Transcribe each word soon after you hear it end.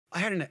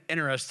had an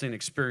interesting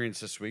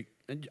experience this week,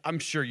 and I'm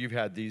sure you've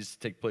had these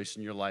take place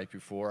in your life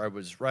before. I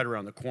was right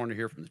around the corner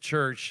here from the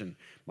church, and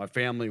my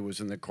family was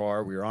in the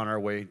car. We were on our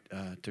way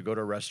to go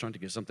to a restaurant to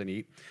get something to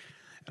eat.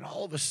 And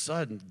all of a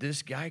sudden,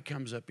 this guy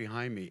comes up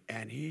behind me,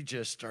 and he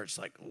just starts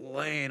like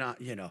laying on,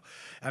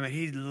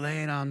 he's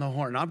laying on the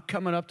horn. I'm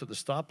coming up to the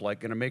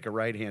stoplight, going to make a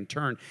right-hand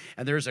turn,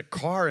 and there's a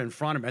car in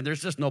front of me, and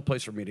there's just no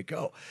place for me to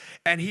go.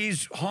 And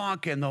he's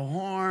honking the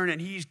horn,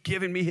 and he's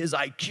giving me his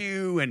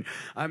IQ, and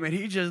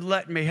he's just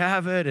letting me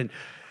have it. And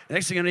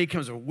next thing I know, he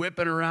comes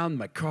whipping around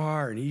my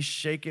car, and he's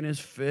shaking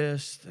his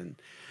fist. And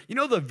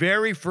the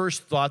very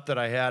first thought that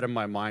I had in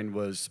my mind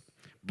was,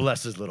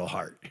 bless his little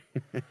heart.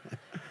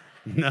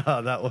 No,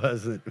 that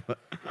wasn't.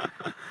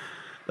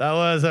 That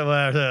wasn't.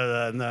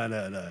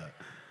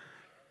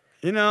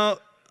 No.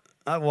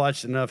 I've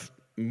watched enough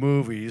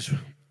movies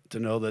to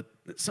know that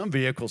some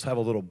vehicles have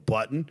a little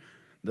button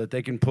that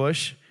they can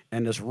push,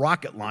 and this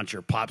rocket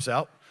launcher pops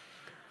out.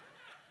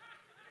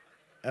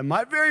 And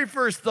my very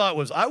first thought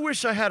was, I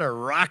wish I had a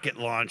rocket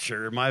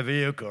launcher in my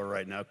vehicle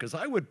right now, because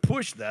I would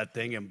push that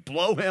thing and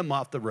blow him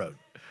off the road.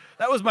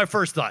 That was my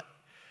first thought.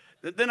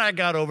 Then I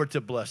got over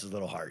to bless his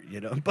little heart,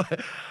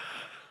 But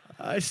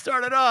I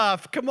started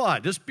off, come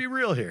on, just be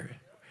real here.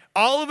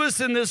 All of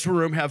us in this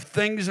room have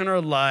things in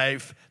our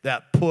life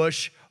that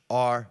push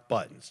our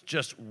buttons,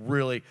 just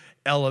really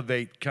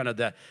elevate kind of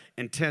that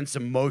intense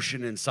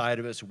emotion inside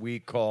of us we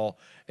call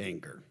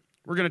anger.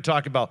 We're going to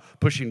talk about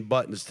pushing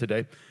buttons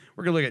today.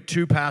 We're going to look at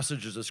two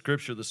passages of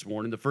Scripture this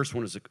morning. The first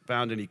one is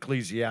found in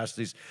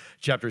Ecclesiastes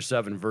chapter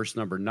 7, verse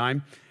number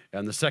 9.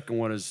 And the second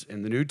one is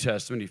in the New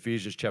Testament,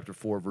 Ephesians chapter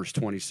 4, verse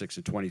 26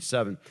 and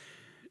 27.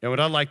 And what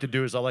I'd like to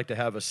do is I'd like to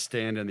have us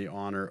stand in the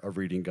honor of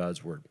reading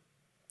God's word.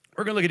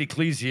 We're going to look at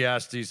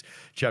Ecclesiastes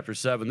chapter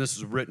 7. This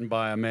is written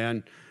by a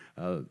man.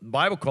 The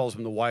Bible calls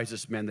him the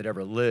wisest man that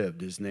ever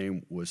lived. His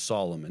name was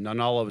Solomon. Not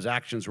all of his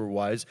actions were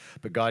wise,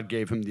 but God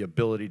gave him the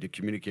ability to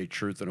communicate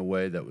truth in a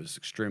way that was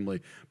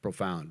extremely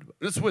profound.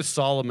 This is what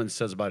Solomon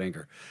says about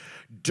anger.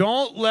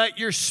 Don't let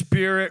your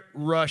spirit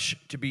rush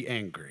to be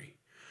angry,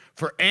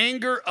 for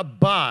anger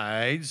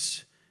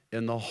abides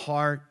in the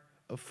heart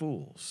of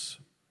fools.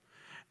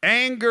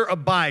 Anger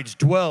abides,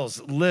 dwells,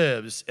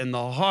 lives in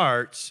the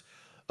hearts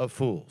of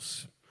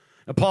fools.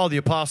 Now, Paul the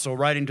Apostle,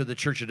 writing to the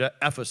church at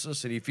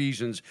Ephesus in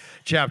Ephesians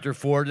chapter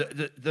 4,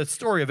 the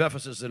story of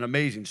Ephesus is an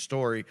amazing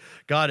story.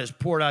 God has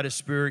poured out his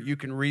Spirit. You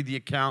can read the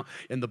account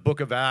in the book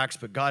of Acts,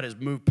 but God has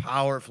moved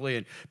powerfully,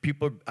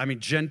 and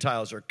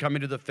Gentiles are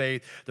coming to the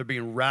faith. They're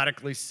being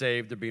radically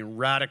saved. They're being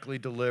radically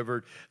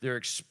delivered. They're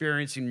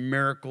experiencing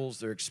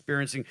miracles. They're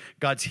experiencing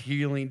God's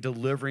healing,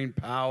 delivering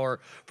power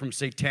from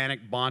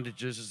satanic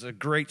bondages. It's a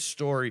great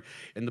story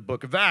in the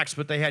book of Acts,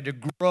 but they had to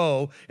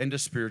grow into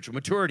spiritual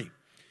maturity.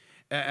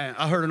 And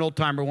I heard an old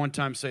timer one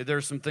time say,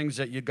 there's some things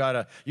that you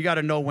gotta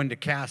know when to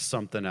cast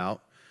something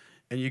out,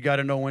 and you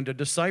gotta know when to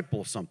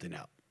disciple something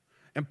out.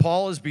 And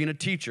Paul is being a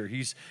teacher.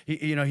 He's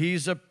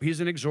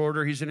an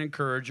exhorter, he's an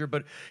encourager,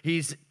 but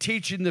he's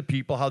teaching the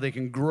people how they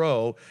can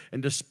grow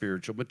into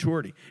spiritual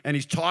maturity. And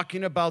he's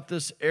talking about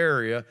this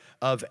area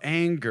of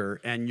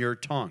anger and your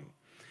tongue.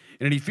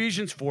 And in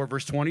Ephesians 4,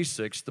 verse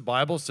 26, the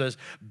Bible says,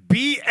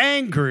 be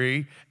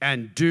angry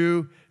and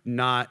do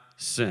not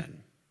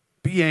sin.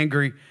 Be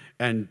angry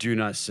and do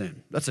not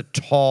sin. That's a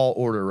tall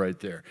order right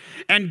there.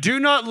 And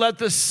do not let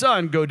the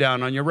sun go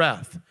down on your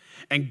wrath,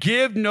 and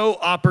give no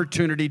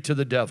opportunity to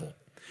the devil.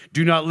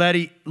 Do not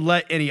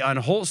let any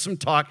unwholesome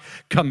talk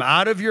come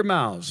out of your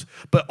mouths,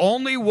 but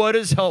only what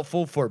is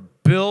helpful for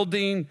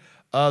building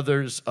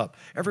others up.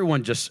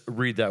 Everyone just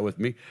read that with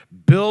me.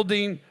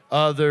 Building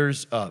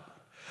others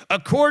up,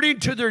 according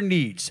to their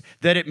needs,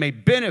 that it may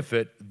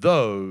benefit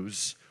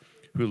those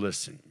who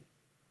listen.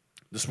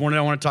 This morning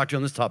I want to talk to you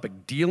on this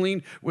topic,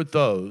 dealing with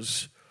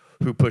those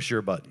who push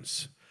your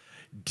buttons.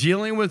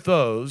 Dealing with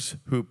those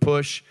who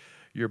push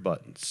your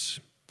buttons.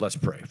 Let's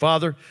pray.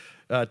 Father,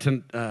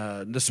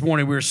 this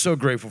morning we are so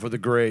grateful for the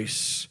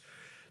grace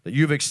that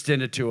you've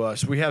extended to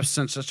us. We have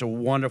sensed such a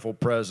wonderful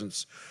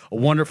presence, a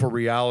wonderful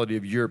reality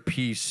of your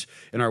peace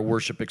in our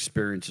worship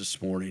experience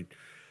this morning.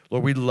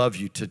 Lord, we love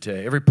you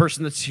today. Every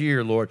person that's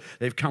here, Lord,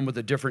 they've come with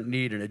a different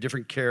need and a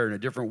different care and a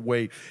different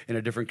weight and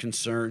a different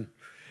concern.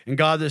 And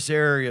God, this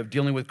area of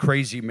dealing with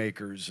crazy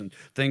makers and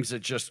things that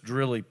just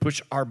really push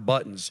our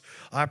buttons,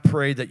 I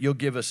pray that you'll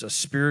give us a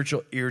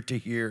spiritual ear to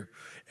hear.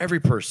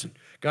 Every person,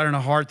 God, in a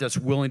heart that's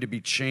willing to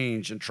be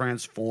changed and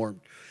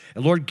transformed.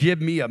 And Lord,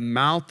 give me a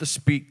mouth to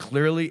speak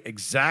clearly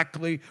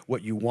exactly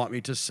what you want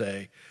me to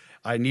say.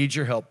 I need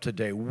your help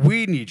today.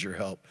 We need your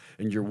help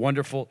in your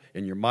wonderful,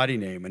 in your mighty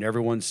name. And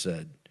everyone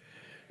said,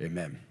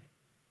 amen.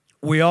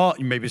 You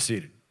may be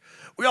seated.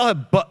 We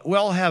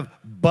all have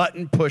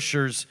button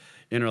pushers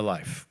in our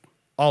life.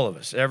 All of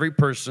us, every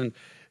person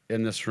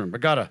in this room. I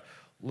got a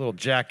little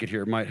jacket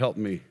here. It might help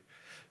me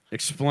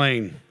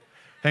explain.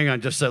 Hang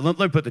on just a second. Let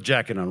me put the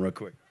jacket on real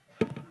quick.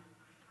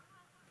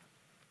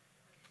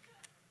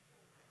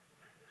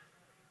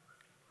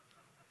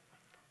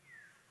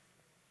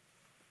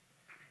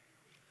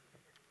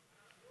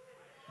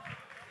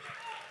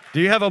 Do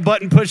you have a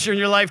button pusher in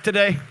your life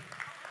today?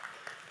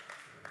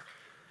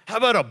 How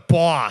about a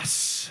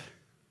boss?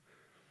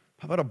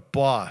 How about a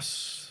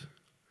boss?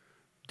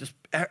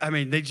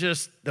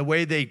 The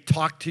way they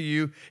talk to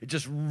you, it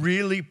just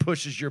really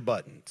pushes your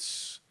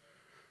buttons.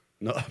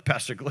 No,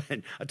 Pastor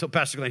Glenn, I told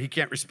Pastor Glenn he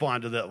can't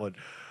respond to that one.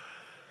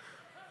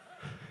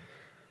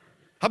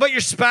 How about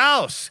your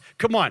spouse?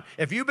 Come on,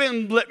 if you've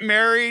been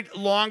married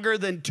longer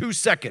than 2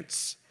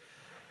 seconds,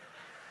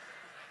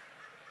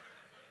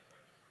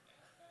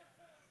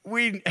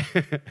 we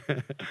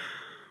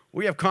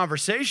have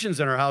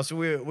conversations in our house.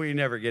 We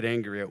never get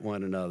angry at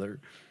one another.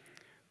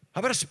 How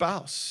about a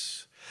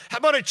spouse? How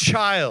about a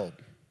child?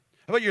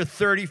 How about your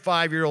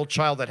 35-year-old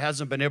child that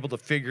hasn't been able to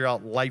figure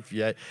out life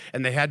yet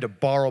and they had to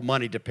borrow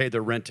money to pay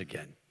their rent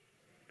again?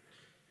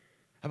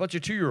 How about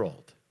your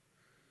 2-year-old?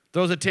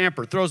 Throws a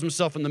temper, throws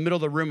himself in the middle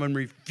of the room and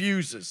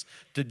refuses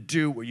to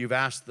do what you've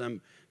asked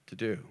them to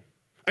do.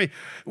 I mean,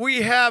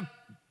 we have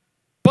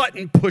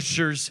button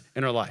pushers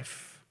in our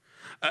life.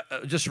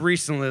 Just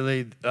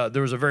recently,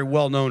 there was a very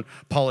well-known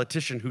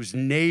politician whose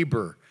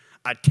neighbor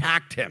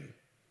attacked him,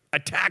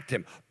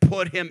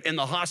 put him in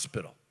the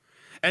hospital.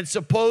 And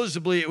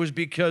supposedly it was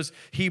because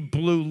he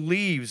blew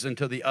leaves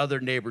into the other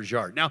neighbor's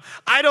yard. Now,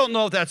 I don't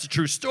know if that's a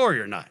true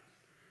story or not,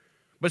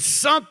 but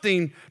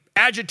something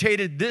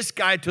agitated this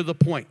guy to the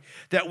point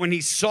that when he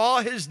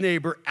saw his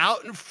neighbor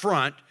out in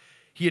front,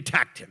 he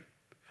attacked him.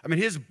 I mean,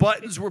 his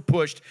buttons were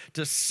pushed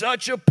to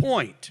such a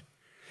point.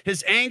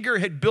 His anger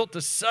had built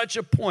to such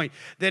a point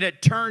that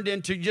it turned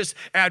into, just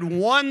add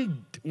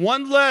one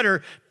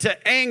letter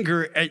to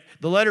anger.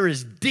 The letter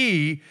is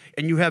D,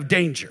 and you have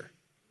danger.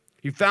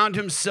 He found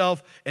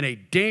himself in a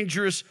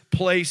dangerous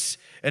place,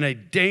 in a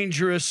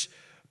dangerous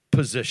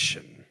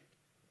position.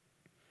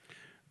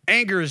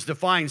 Anger is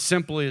defined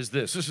simply as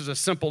this. This is a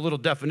simple little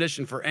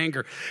definition for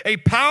anger. A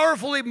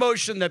powerful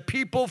emotion that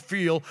people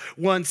feel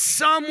when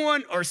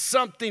someone or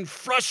something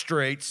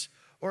frustrates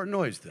or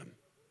annoys them.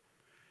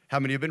 How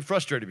many have been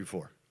frustrated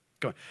before?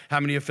 Come on. How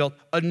many have felt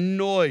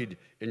annoyed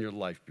in your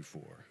life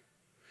before?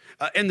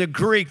 In the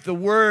Greek, the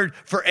word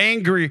for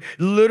angry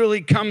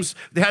literally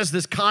has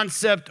this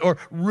concept or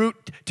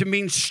root to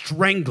mean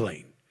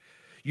strangling.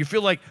 You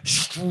feel like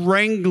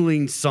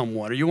strangling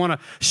someone, or you want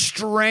to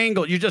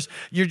strangle. You're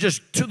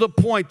just to the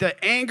point that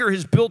anger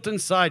is built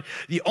inside.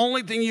 The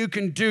only thing you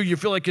can do, you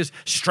feel like, is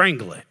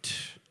strangle it.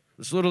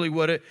 That's literally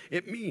what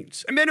it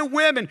means. And men and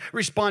women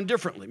respond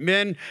differently.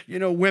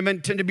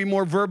 Women tend to be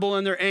more verbal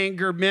in their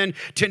anger. Men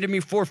tend to be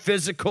more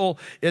physical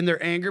in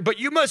their anger. But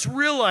you must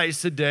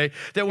realize today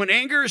that when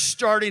anger is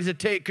starting to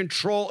take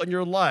control in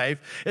your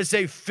life, it's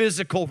a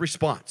physical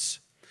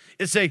response.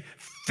 It's a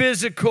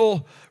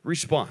physical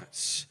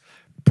response.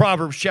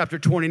 Proverbs chapter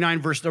 29,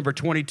 verse number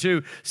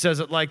 22 says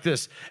it like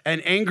this.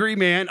 An angry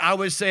man, I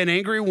would say an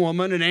angry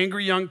woman, an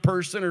angry young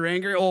person, or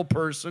angry old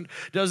person,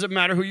 doesn't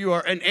matter who you are,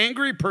 an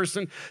angry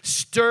person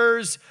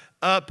stirs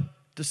up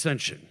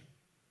dissension.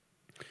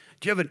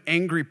 Do you have an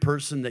angry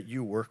person that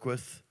you work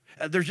with?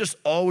 They're just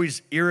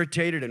always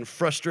irritated and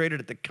frustrated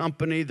at the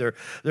company. They're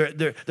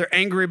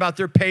angry about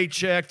their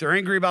paycheck. They're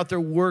angry about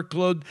their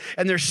workload,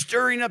 and they're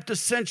stirring up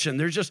dissension.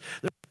 There's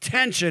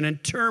tension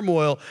and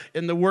turmoil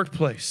in the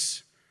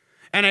workplace.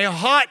 And a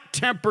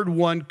hot-tempered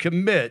one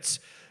commits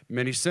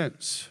many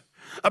sins.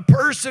 A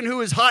person who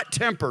is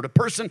hot-tempered, a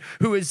person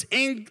who is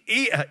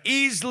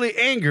easily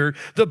angered,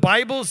 the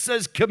Bible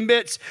says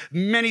commits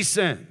many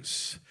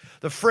sins.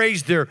 The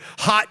phrase there,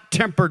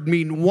 hot-tempered,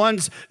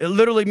 it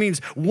literally means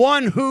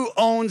one who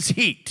owns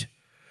heat,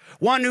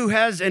 one who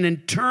has an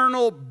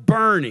internal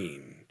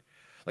burning,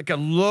 like a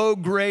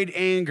low-grade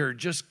anger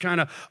just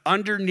kind of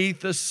underneath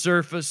the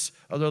surface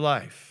of their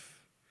life.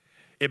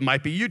 It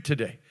might be you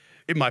today.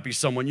 It might be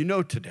someone you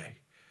know today.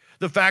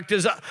 The fact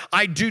is,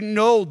 I do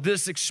know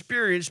this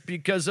experience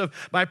because of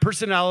my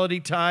personality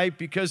type,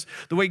 because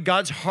the way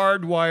God's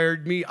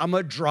hardwired me. I'm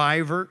a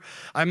driver.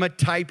 I'm a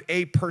type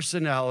A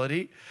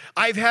personality.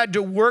 I've had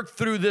to work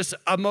through this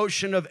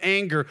emotion of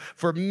anger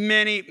for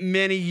many,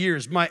 many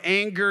years. My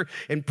anger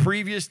in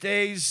previous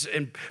days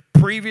and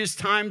previous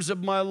times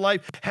of my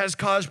life has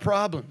caused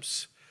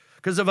problems,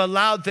 because I've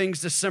allowed things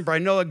to simmer. I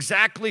know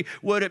exactly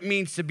what it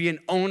means to be an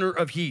owner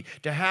of heat,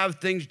 to have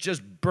things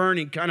just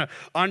burning kind of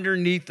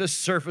underneath the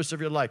surface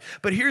of your life.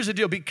 But here's the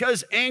deal.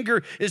 Because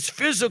anger is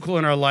physical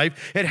in our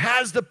life, it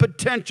has the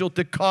potential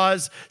to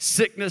cause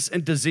sickness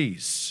and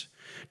disease.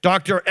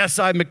 Dr.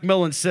 S.I.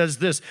 McMillan says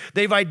this.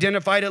 They've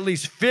identified at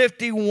least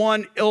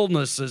 51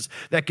 illnesses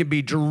that can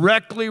be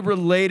directly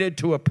related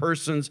to a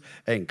person's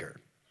anger.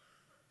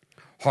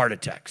 Heart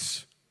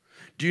attacks.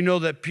 Do you know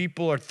that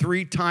people are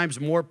 3 times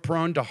more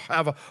prone to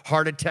have a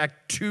heart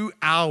attack 2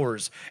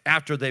 hours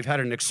after they've had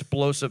an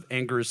explosive,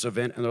 angerous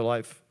event in their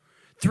life?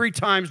 3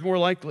 times more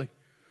likely.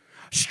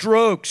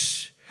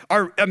 Strokes.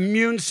 Our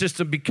immune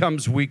system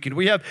becomes weakened.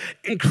 We have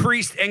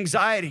increased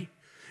anxiety.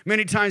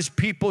 Many times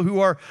people who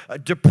are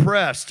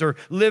depressed or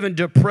live in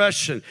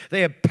depression,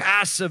 they have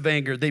passive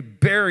anger. They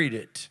buried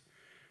it.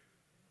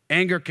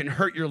 Anger can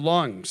hurt your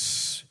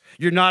lungs.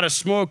 You're not a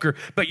smoker,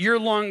 but your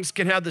lungs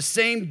can have the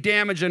same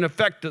damage and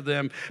effect to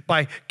them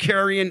by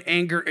carrying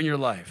anger in your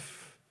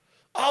life.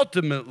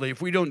 Ultimately,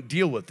 if we don't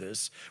deal with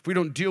this, if we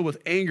don't deal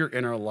with anger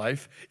in our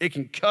life, it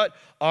can cut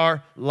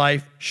our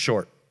life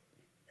short.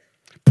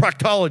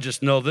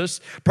 Proctologists know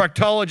this.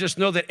 Proctologists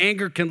know that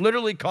anger can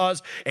literally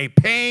cause a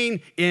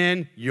pain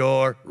in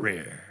your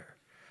rear.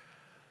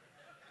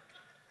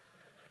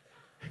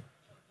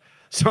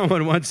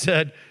 Someone once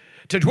said,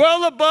 to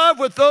dwell above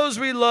with those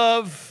we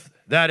love,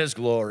 that is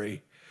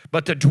glory.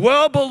 But to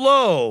dwell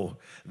below,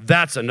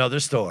 that's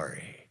another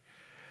story.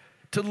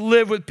 To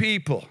live with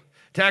people,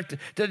 to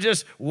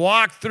just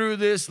walk through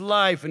this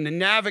life and to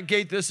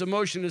navigate this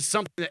emotion is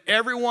something that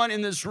everyone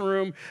in this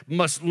room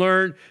must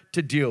learn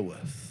to deal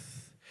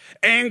with.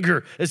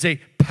 Anger is a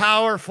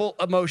powerful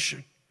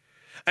emotion.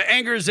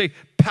 Anger is a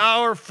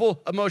powerful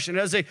emotion.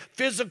 It has a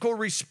physical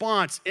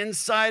response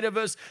inside of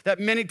us that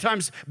many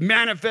times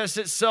manifests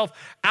itself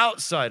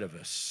outside of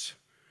us.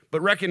 But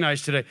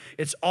recognize today,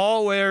 it's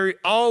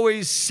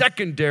always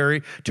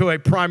secondary to a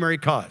primary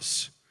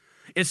cause.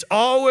 It's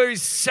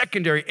always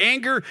secondary.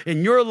 Anger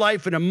in your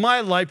life and in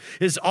my life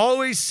is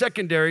always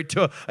secondary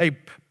to a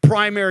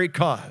primary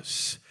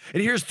cause.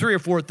 And here's 3 or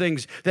 4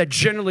 things that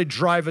generally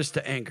drive us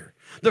to anger.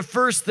 The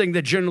first thing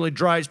that generally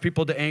drives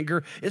people to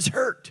anger is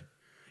hurt.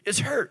 It's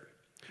hurt.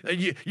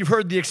 You've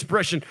heard the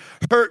expression,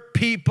 hurt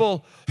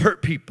people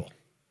hurt people.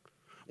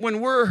 When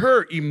we're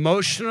hurt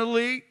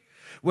emotionally,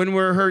 when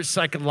we're hurt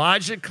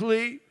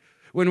psychologically,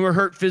 when we're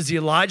hurt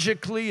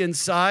physiologically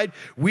inside,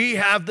 we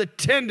have the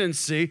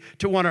tendency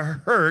to want to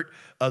hurt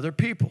other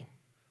people.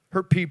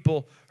 Hurt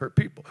people hurt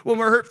people. When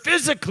we're hurt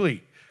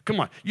physically,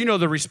 come on, you know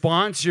the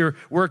response. You're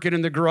working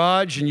in the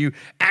garage and you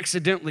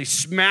accidentally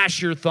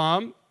smash your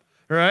thumb,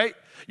 right?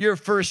 Your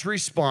first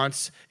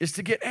response is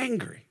to get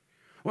angry.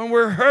 When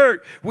we're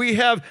hurt, we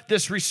have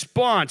this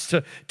response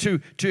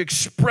to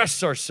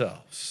express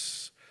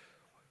ourselves.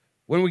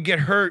 When we get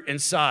hurt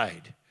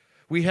inside,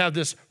 we have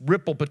this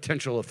ripple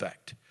potential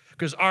effect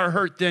because our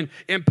hurt then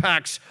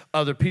impacts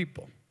other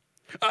people.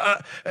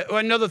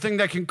 Another thing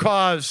that can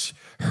cause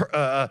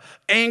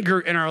anger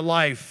in our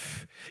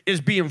life is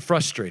being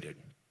frustrated.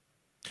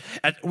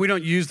 We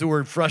don't use the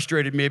word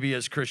frustrated maybe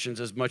as Christians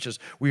as much as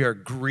we are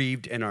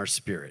grieved in our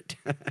spirit.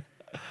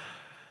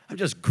 I'm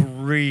just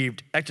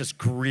grieved. That just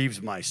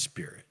grieves my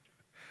spirit.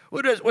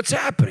 What's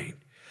happening?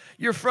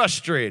 You're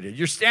frustrated.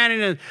 You're standing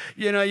in,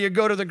 you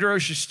go to the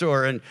grocery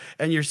store and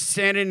you're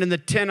standing in the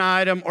 10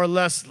 item or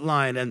less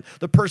line and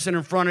the person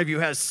in front of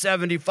you has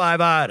 75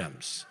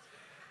 items.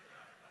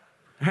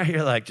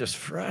 You're like just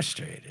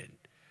frustrated.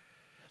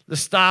 The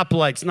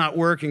stoplight's not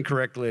working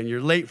correctly and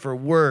you're late for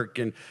work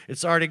and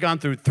it's already gone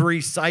through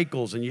 3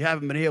 cycles and you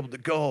haven't been able to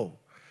go.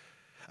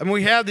 I mean,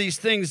 we have these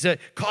things that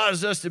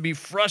cause us to be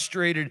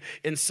frustrated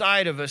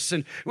inside of us.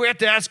 And we have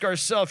to ask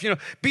ourselves,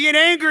 being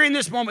angry in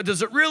this moment,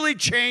 does it really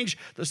change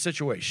the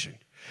situation?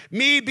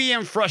 Me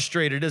being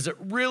frustrated, is it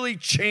really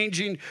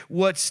changing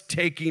what's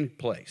taking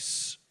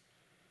place?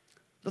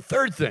 The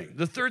third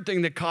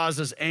thing that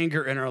causes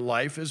anger in our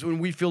life is when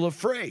we feel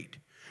afraid.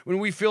 When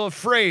we feel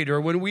afraid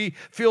or when we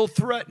feel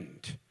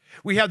threatened.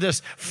 We have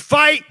this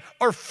fight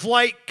or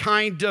flight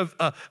kind of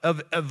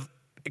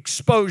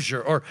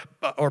exposure or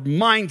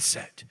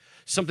mindset.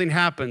 Something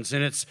happens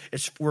and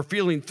we're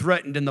feeling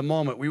threatened in the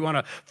moment. We want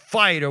to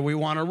fight or we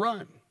want to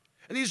run.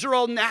 And these are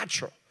all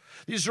natural.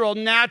 These are all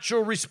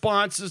natural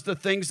responses to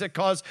things that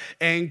cause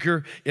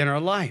anger in our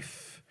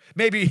life.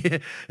 Maybe,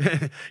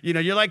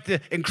 you're like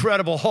the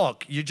Incredible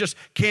Hulk. You just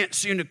can't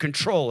seem to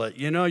control it.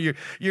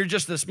 You're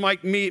just this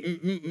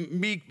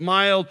meek,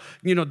 mild,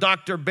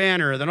 Dr.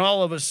 Banner. Then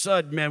all of a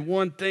sudden, man,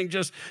 one thing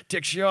just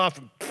ticks you off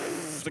and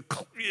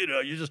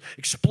you just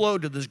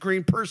explode to this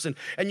green person.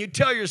 And you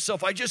tell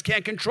yourself, I just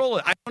can't control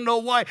it. I don't know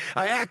why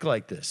I act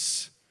like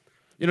this.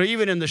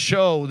 Even in the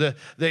show, the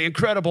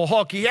Incredible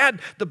Hulk, he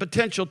had the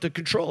potential to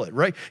control it,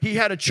 right? He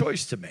had a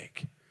choice to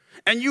make.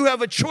 And you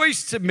have a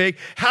choice to make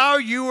how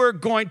you are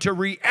going to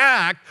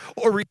react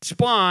or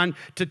respond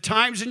to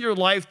times in your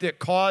life that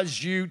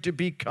cause you to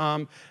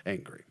become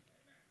angry.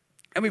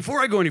 And before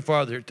I go any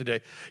farther here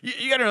today,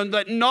 you got to know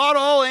that not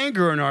all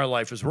anger in our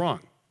life is wrong.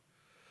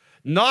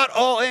 Not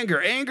all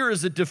anger. Anger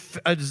is a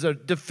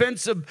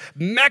defensive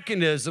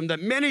mechanism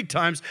that many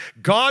times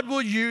God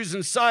will use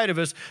inside of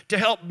us to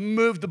help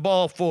move the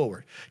ball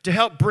forward, to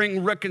help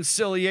bring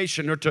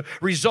reconciliation or to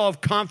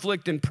resolve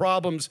conflict and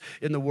problems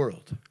in the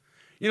world.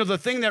 The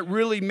thing that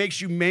really makes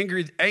you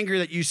angry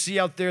that you see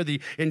out there, the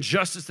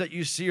injustice that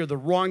you see or the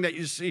wrong that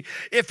you see,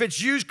 if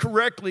it's used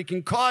correctly,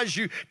 can cause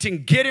you to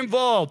get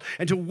involved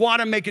and to want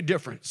to make a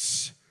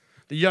difference.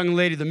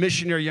 The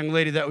missionary young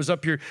lady that was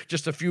up here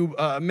just a few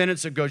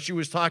minutes ago, she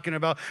was talking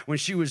about when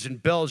she was in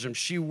Belgium.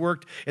 She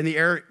worked in the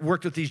area,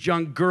 worked with these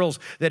young girls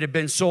that had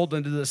been sold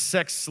into the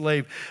sex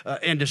slave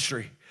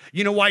industry.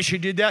 You know why she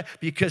did that?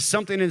 Because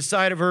something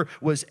inside of her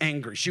was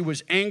angry. She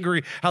was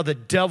angry how the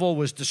devil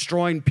was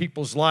destroying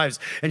people's lives.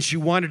 And she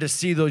wanted to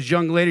see those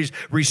young ladies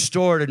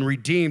restored and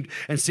redeemed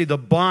and see the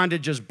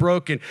bondages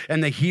broken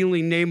and the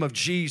healing name of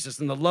Jesus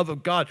and the love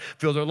of God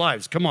fill their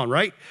lives. Come on,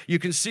 right? You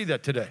can see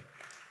that today.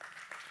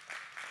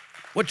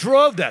 What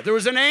drove that? There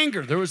was an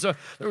anger. There was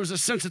a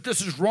sense that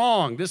this is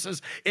wrong. This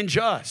is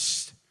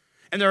unjust.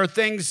 And there are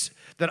things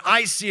that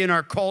I see in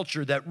our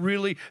culture that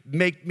really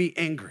make me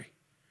angry.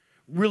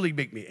 Really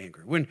make me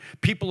angry. When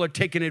people are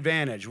taken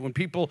advantage, when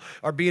people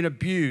are being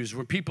abused,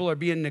 when people are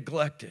being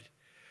neglected,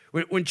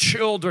 when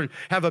children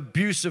have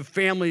abusive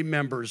family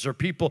members or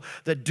people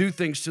that do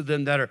things to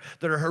them that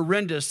are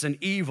horrendous and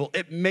evil,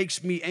 it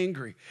makes me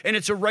angry. And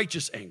it's a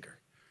righteous anger.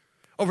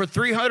 Over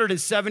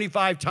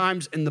 375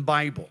 times in the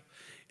Bible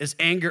is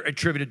anger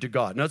attributed to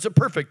God. Now, it's a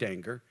perfect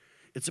anger.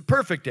 It's a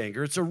perfect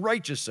anger. It's a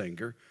righteous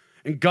anger.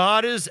 And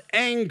God is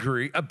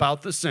angry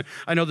about the sin.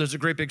 I know there's a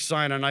great big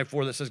sign on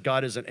I-4 that says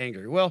God isn't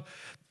angry. Well,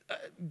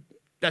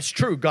 that's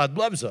true. God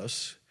loves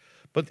us.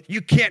 But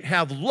you can't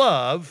have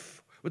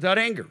love without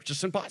anger. It's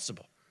just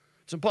impossible.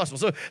 It's impossible.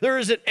 So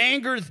there's an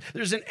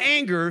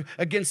anger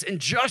against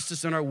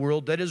injustice in our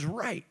world that is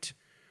right.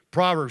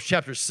 Proverbs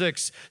chapter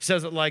 6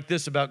 says it like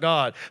this about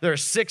God. There are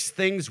 6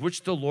 things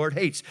which the Lord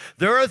hates.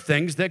 There are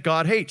things that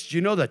God hates. Do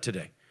you know that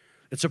today?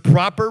 It's a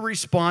proper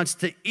response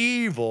to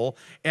evil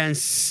and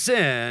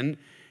sin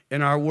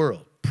in our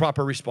world.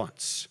 Proper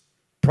response.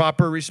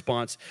 Proper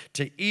response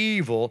to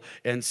evil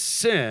and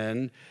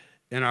sin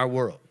in our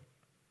world.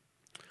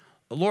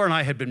 Laura and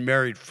I had been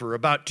married for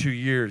about 2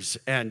 years,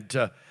 and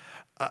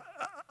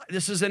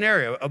this is an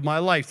area of my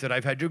life that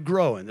I've had to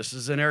grow in. This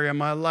is an area of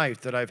my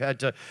life that I've had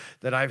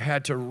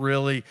to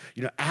really,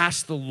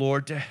 ask the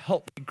Lord to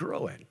help me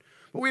grow in.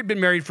 Well, we had been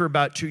married for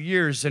about 2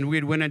 years, and we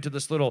had went into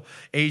this little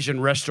Asian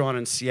restaurant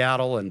in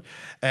Seattle,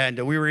 and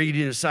we were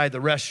eating inside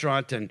the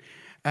restaurant, and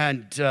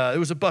it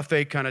was a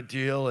buffet kind of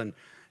deal, and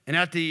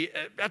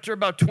after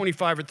about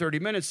 25 or 30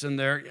 minutes in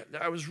there,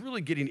 I was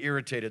really getting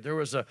irritated. There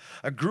was a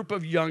group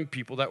of young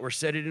people that were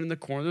sitting in the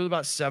corner. There was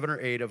about 7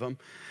 or 8 of them,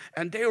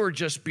 and they were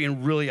just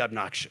being really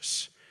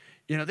obnoxious.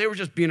 They were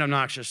just being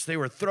obnoxious. They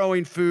were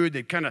throwing food.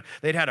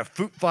 They'd had a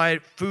food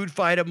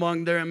fight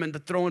among them,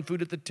 and throwing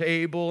food at the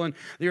table, and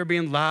they were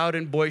being loud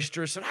and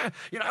boisterous. And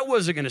I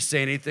wasn't going to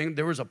say anything.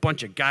 There was a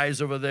bunch of guys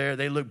over there.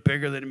 They looked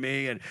bigger than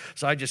me, and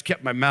so I just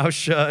kept my mouth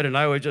shut, and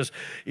I was just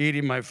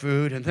eating my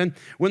food. And then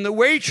when the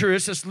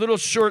waitress, this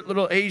short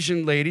little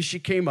Asian lady, she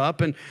came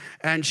up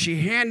and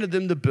she handed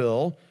them the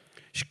bill.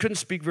 She couldn't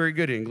speak very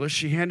good English.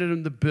 She handed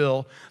them the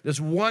bill.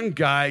 This one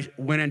guy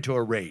went into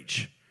a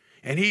rage.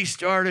 And he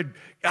started,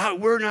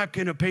 we're not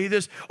going to pay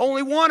this.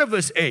 Only one of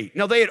us ate.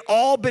 Now, they had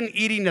all been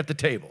eating at the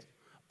table.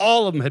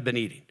 All of them had been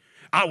eating.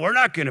 We're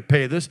not going to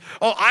pay this.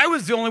 Oh, I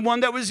was the only one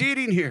that was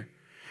eating here.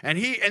 And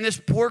this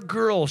poor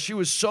girl, she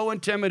was so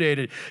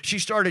intimidated. She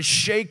started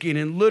shaking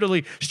and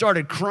literally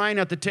started crying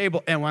at the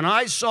table. And when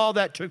I saw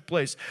that took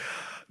place,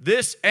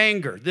 this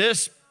anger,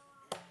 this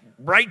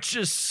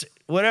righteous,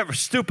 whatever,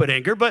 stupid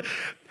anger, but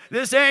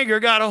this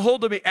anger got a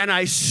hold of me. And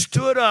I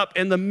stood up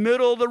in the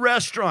middle of the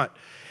restaurant.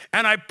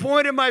 And I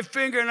pointed my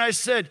finger and I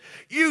said,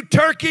 "You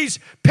turkeys,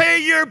 pay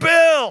your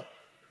bill."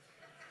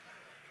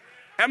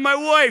 And my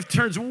wife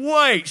turns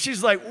white.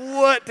 She's like,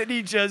 "What did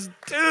he just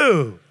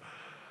do?"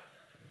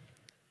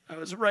 That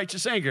was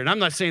righteous anger. And I'm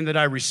not saying that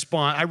I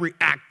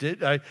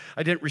reacted. I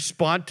didn't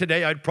respond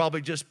today. I'd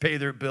probably just pay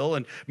their bill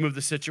and move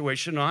the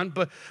situation on.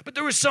 But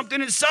there was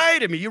something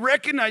inside of me. You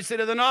recognize that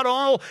not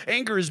all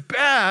anger is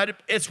bad.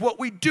 It's what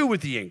we do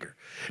with the anger.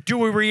 Do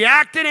we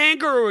react in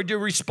anger, or do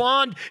we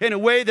respond in a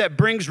way that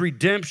brings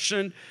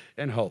redemption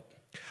and hope?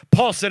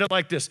 Paul said it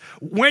like this: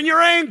 when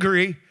you're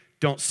angry,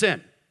 don't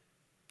sin.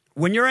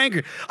 When you're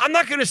angry. I'm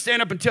not going to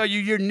stand up and tell you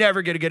you're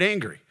never going to get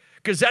angry,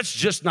 because that's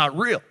just not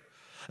real.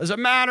 As a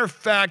matter of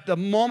fact,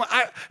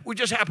 we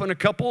just happened a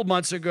couple of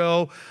months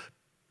ago.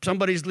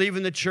 Somebody's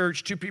leaving the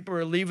church. 2 people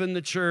are leaving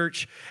the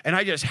church. And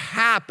I just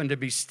happened to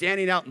be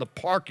standing out in the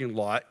parking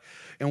lot,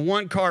 and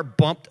one car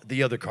bumped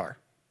the other car.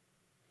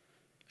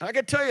 I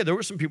can tell you, there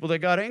were some people that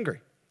got angry.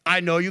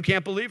 I know you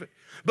can't believe it.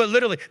 But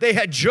literally, they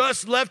had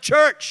just left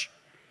church.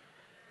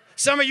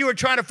 Some of you were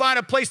trying to find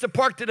a place to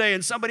park today,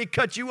 and somebody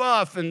cut you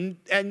off, and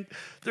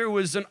there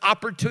was an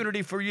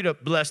opportunity for you to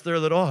bless their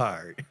little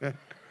heart.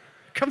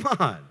 Come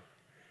on.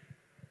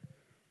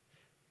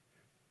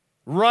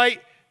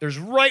 There's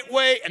right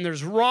way and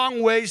there's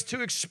wrong ways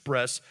to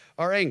express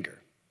our anger.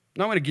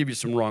 Now I'm going to give you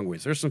some wrong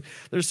ways.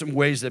 There's some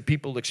ways that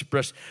people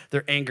express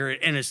their anger,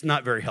 and it's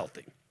not very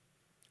healthy.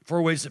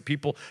 4 ways that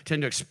people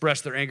tend to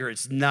express their anger.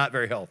 It's not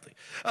very healthy.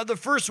 The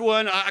first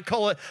one, I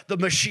call it the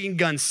Machine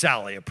Gun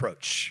Sally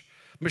approach.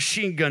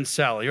 Machine Gun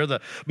Sally, or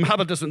how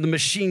about this one, the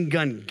Machine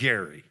Gun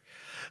Gary.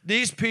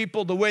 These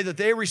people, the way that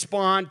they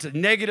respond to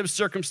negative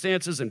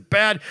circumstances and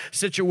bad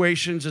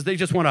situations is they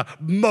just want to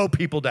mow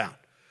people down.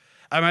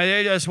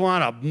 They just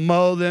want to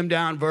mow them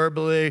down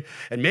verbally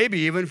and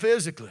maybe even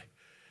physically.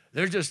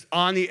 They're just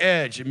on the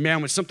edge. And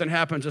man, when something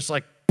happens, it's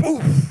like,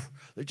 poof,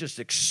 they just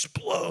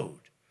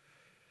explode.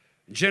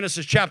 In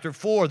Genesis chapter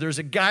 4, there's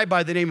a guy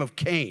by the name of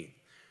Cain.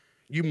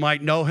 You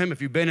might know him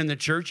if you've been in the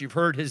church. You've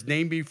heard his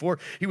name before.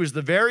 He was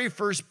the very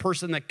first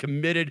person that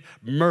committed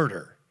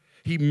murder.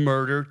 He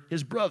murdered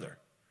his brother.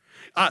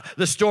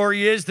 The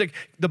story is that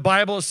the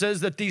Bible says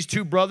that these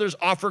two brothers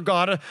offer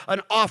God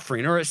an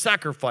offering or a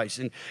sacrifice,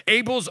 and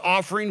Abel's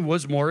offering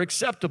was more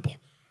acceptable.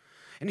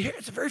 And here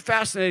it's a very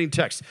fascinating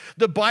text.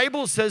 The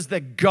Bible says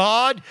that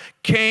God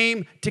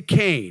came to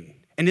Cain,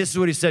 and this is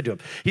what he said to him.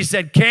 He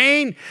said,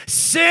 Cain,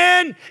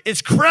 sin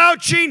is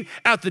crouching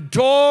at the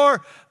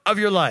door of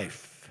your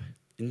life.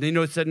 And then you know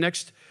what it said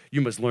next? You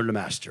must learn to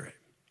master it.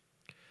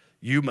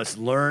 You must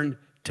learn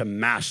to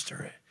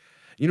master it.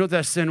 You know what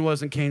that sin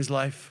was in Cain's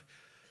life?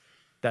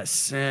 That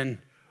sin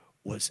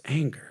was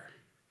anger.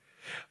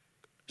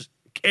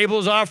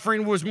 Abel's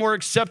offering was more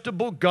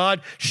acceptable.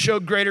 God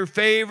showed greater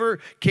favor.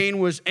 Cain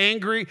was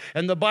angry.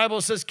 And the Bible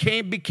says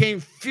Cain became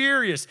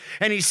furious,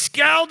 and he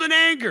scowled in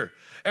anger.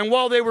 And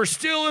while they were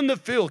still in the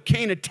field,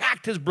 Cain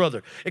attacked his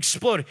brother,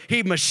 exploded.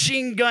 He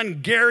machine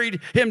gun Gary'd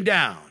him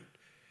down,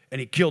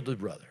 and he killed his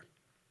brother.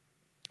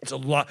 It's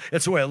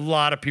the way a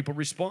lot of people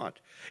respond.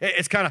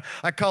 It's kind of,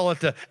 I call it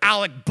the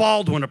Alec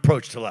Baldwin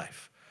approach to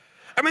life.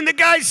 I mean, the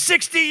guy's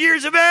 60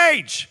 years of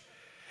age,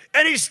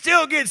 and he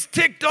still gets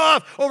ticked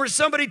off over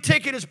somebody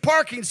taking his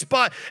parking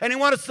spot, and he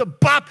wants to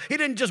bop. He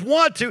didn't just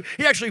want to.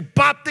 He actually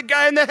bopped the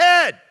guy in the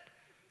head.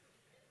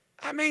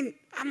 I mean,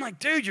 I'm like,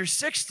 dude, you're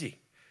 60.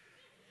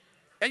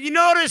 And you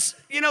notice,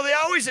 they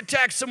always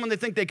attack someone they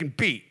think they can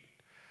beat.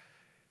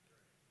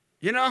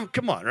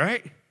 Come on,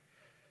 right?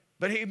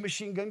 But he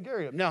machine gun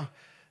Gary him. Now,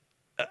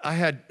 I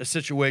had a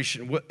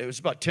situation, it was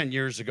about 10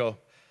 years ago.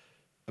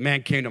 A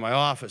man came to my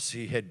office.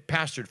 He had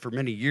pastored for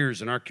many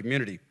years in our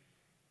community.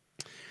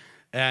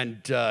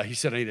 And he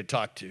said, I need to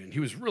talk to you. And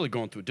he was really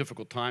going through a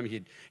difficult time.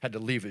 He had to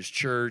leave his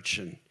church,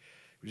 and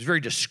he was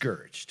very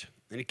discouraged.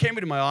 And he came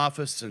into my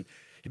office, and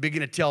he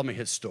began to tell me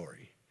his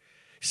story.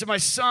 He said, my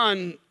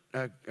son,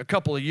 a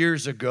couple of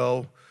years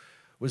ago,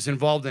 was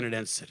involved in an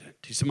incident.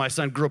 He said, my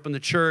son grew up in the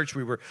church.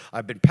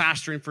 I've been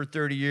pastoring for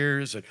 30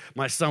 years, and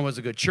my son was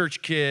a good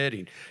church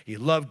kid. He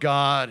loved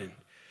God.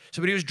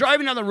 But he was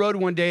driving down the road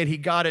one day, and he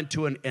got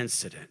into an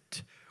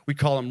incident. We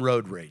call them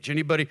road rage.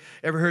 Anybody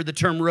ever heard the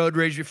term road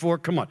rage before?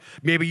 Come on.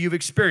 Maybe you've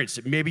experienced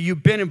it. Maybe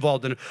you've been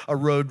involved in a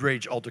road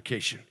rage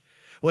altercation.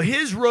 Well,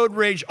 his road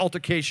rage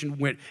altercation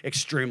went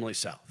extremely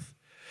south.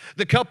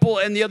 The couple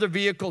and the other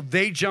vehicle,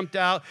 they jumped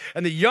out,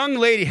 and the young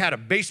lady had a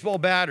baseball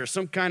bat or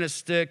some kind of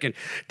stick, and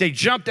they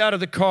jumped out of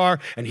the car,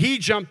 and he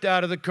jumped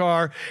out of the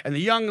car, and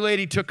the young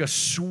lady took a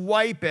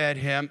swipe at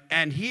him,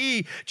 and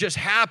he just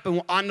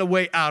happened on the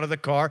way out of the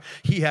car,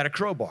 he had a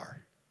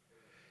crowbar.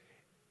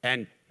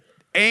 And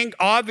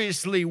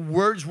obviously,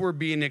 words were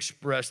being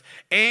expressed.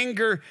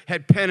 Anger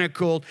had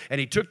pinnacled, and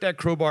he took that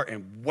crowbar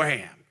and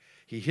wham,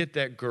 he hit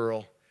that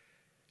girl,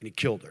 and he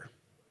killed her.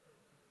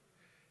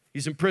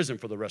 He's in prison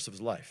for the rest of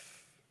his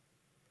life.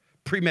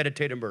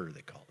 Premeditated murder,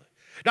 they call it.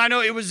 Now, I know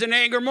it was an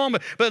anger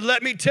moment, but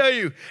let me tell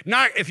you,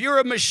 if you're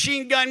a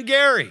machine gun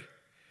Gary,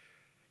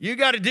 you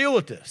got to deal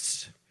with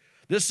this.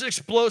 This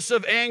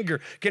explosive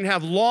anger can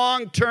have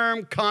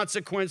long-term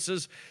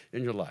consequences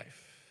in your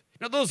life.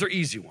 Now, those are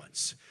easy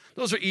ones.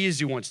 Those are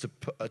easy ones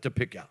to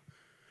pick out.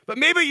 But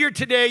maybe you're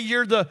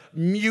the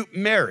mute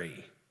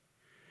Mary.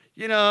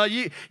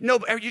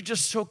 You're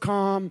just so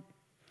calm.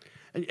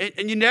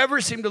 And you never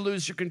seem to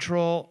lose your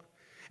control.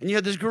 And you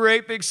have this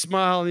great big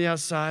smile on the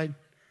outside.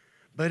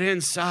 But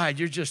inside,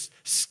 you're just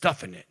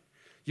stuffing it.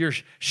 You're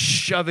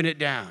shoving it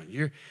down.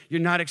 You're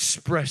not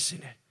expressing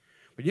it.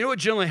 But you know what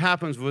generally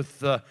happens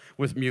with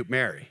mute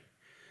Mary?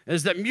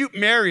 Is that mute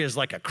Mary is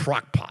like a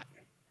crock pot.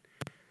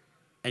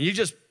 And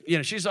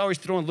she's always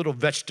throwing little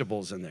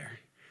vegetables in there.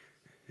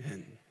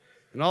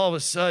 And all of a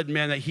sudden,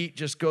 man, that heat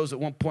just goes at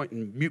one point,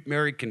 and mute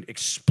Mary can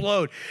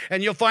explode.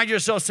 And you'll find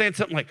yourself saying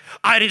something like,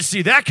 I didn't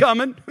see that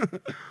coming.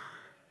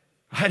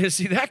 I didn't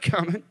see that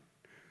coming.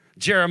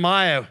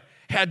 Jeremiah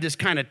had this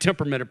kind of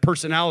temperament or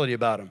personality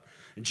about him.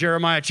 In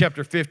Jeremiah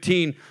chapter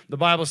 15, the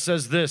Bible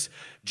says this.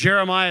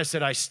 Jeremiah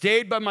said, I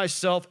stayed by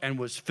myself and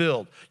was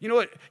filled. You know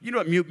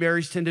what mute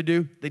Marys tend to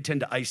do? They tend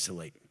to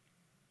isolate.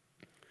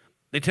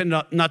 They tend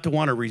not to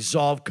want to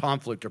resolve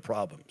conflict or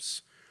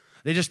problems.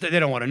 They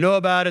don't want to know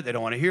about it. They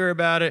don't want to hear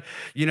about it.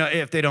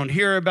 If they don't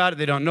hear about it,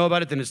 they don't know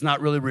about it, then it's not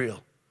really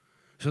real.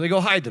 So they go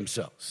hide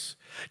themselves.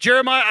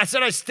 Jeremiah, I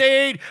said, I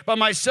stayed by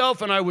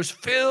myself and I was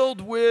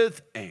filled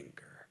with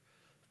anger.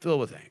 Filled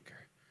with anger.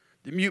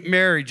 The mute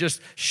Mary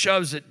just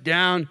shoves it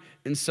down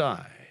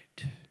inside.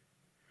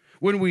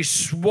 When we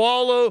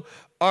swallow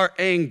our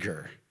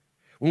anger,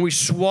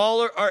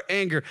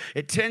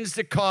 it tends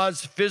to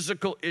cause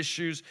physical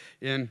issues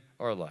in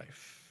our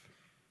life.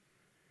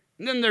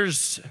 And then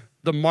there's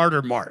the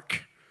martyr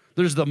Mark.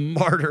 There's the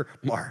martyr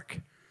Mark.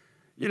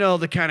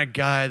 The kind of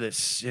guy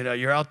that's,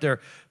 you're out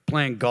there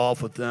playing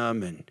golf with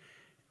them,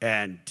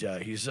 and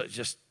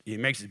he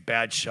makes a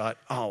bad shot.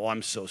 Oh,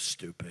 I'm so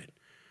stupid.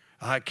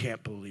 I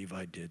can't believe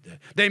I did that.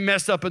 They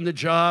mess up in the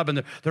job,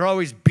 and they're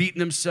always beating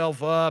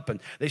themselves up, and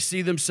they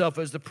see themselves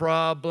as the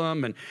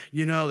problem, and,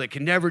 they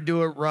can never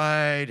do it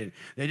right, and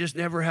they just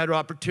never had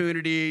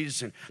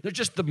opportunities, and they're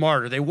just the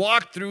martyr. They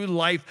walk through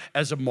life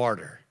as a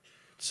martyr.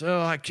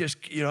 So I just,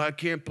 I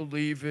can't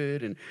believe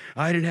it, and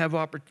I didn't have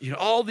opportunity.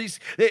 All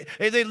these,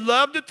 they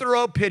love to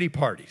throw pity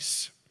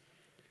parties.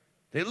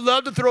 They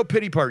love to throw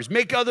pity parties,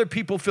 make other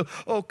people feel,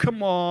 oh,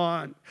 come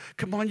on,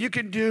 you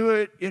can do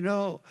it, And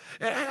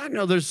I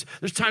know there's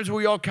times where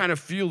we all kind of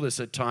feel this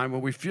at times, where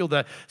we feel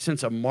that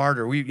sense of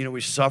martyr. We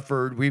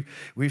suffered,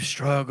 we've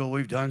struggled,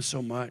 we've done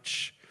so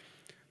much.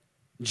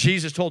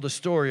 Jesus told a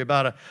story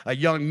about a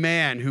young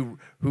man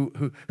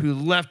who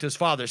left his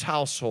father's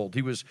household.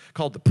 He was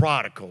called the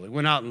prodigal. He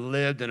went out and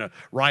lived in a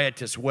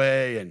riotous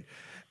way,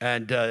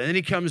 and then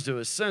he comes to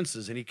his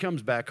senses, and he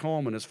comes back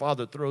home, and his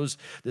father throws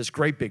this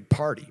great big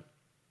party.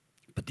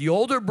 But the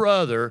older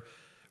brother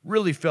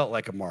really felt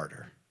like a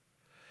martyr.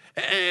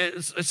 And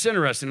it's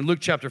interesting. In Luke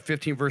chapter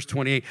 15, verse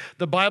 28,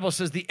 the Bible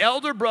says the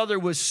elder brother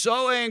was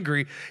so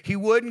angry, he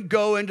wouldn't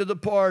go into the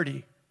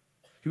party.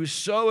 He was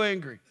so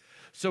angry.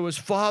 So his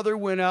father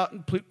went out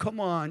and pleaded, come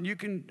on,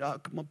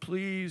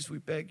 please, we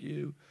beg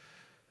you.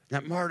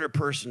 That martyr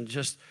person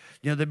just,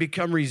 they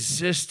become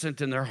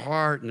resistant in their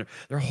heart, and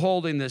they're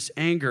holding this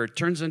anger. It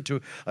turns into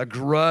a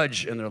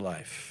grudge in their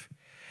life.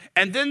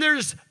 And then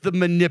there's the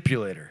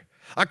manipulator.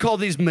 I call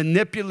these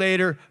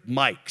manipulator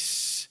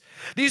mics.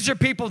 These are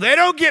people, they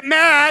don't get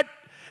mad,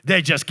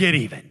 they just get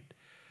even.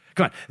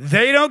 Come on,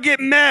 they don't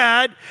get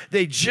mad,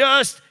 they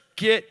just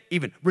get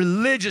even.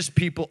 Religious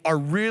people are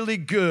really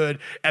good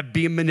at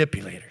being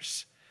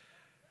manipulators.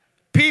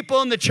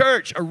 People in the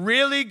church are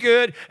really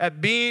good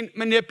at being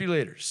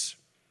manipulators.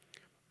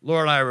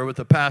 Laura and I were with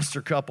a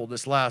pastor couple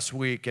this last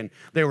week, and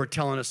they were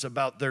telling us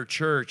about their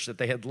church that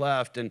they had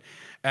left, and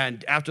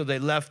after they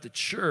left the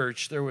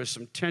church, there was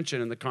some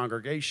tension in the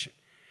congregation.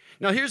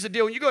 Now, here's the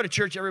deal. When you go to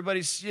church,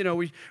 everybody's,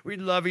 we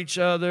love each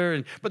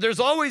other. But there's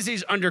always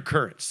these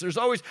undercurrents. There's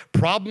always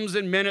problems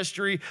in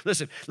ministry.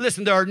 Listen,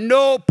 there are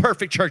no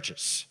perfect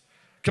churches.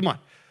 Come on.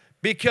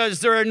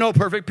 Because there are no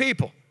perfect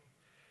people.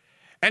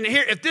 And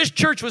here, if this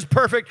church was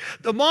perfect,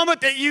 the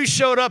moment that you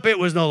showed up, it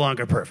was no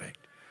longer perfect.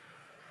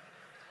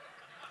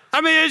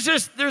 I mean, it's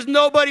just, there's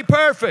nobody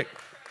perfect.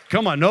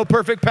 Come on, no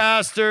perfect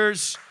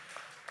pastors,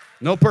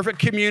 no perfect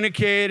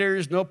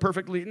communicators, no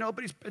perfect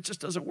leaders. It just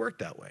doesn't work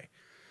that way.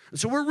 And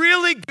so we're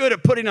really good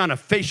at putting on a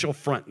facial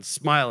front and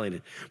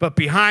smiling, but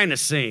behind the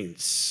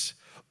scenes,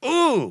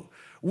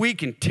 we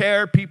can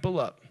tear people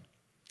up.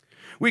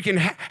 We can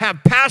have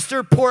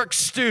Pastor Pork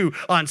Stew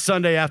on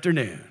Sunday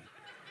afternoon.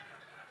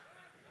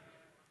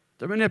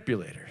 They're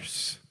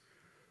manipulators.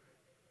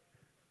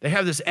 They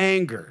have this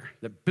anger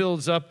that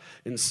builds up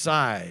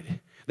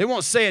inside. They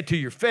won't say it to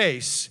your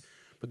face,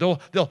 but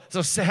they'll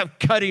have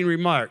cutting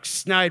remarks,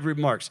 snide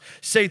remarks,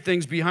 say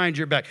things behind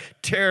your back,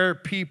 tear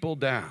people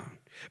down.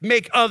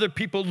 Make other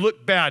people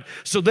look bad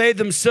so they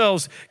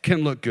themselves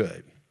can look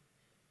good.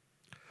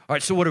 All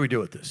right, so what do we do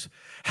with this?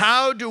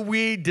 How do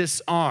we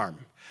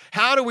disarm?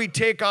 How do we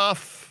take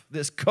off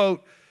this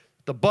coat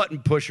the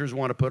button pushers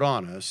want to put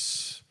on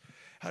us?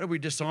 How do we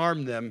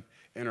disarm them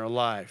in our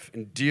life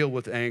and deal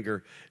with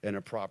anger in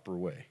a proper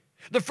way?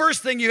 The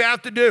first thing you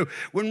have to do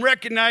when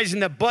recognizing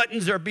that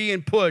buttons are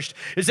being pushed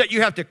is that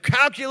you have to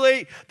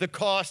calculate the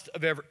cost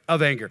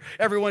of anger.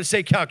 Everyone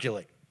say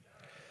calculate.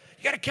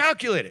 You got to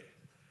calculate it.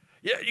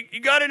 Yeah, you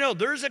got to know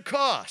there's a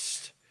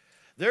cost.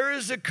 There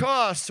is a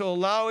cost to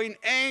allowing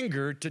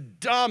anger to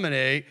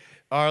dominate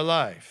our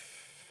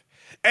life.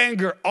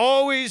 Anger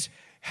always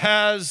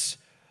has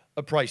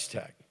a price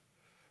tag.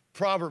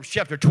 Proverbs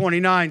chapter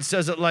 29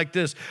 says it like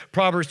this.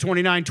 Proverbs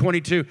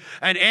 29:22.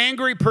 An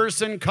angry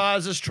person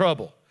causes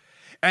trouble,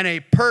 and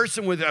a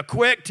person with a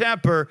quick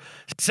temper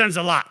sends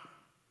a lot.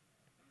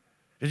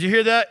 Did you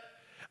hear that?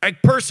 A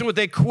person with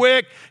a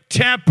quick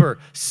temper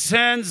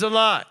sends a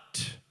lot.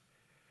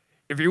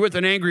 If you're with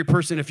an angry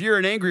person, if you're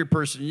an angry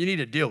person, you need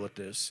to deal with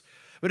this.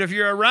 But if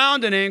you're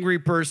around an angry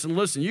person,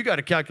 listen, you got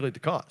to calculate the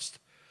cost.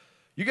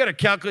 You got to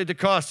calculate the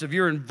cost of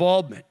your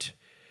involvement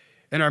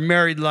in our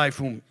married life,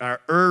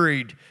 our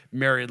hurried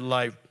married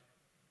life.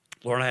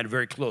 Laura and I had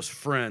very close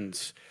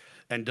friends,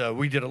 and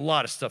we did a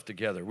lot of stuff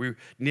together.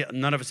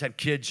 None of us had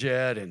kids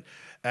yet,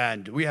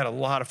 and we had a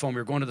lot of fun.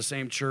 We were going to the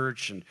same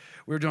church, and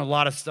we were doing a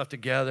lot of stuff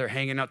together,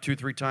 hanging out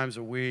 2-3 times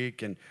a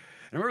week. And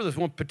I remember this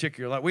one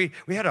particular night.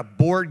 We had a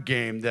board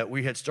game that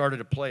we had started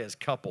to play as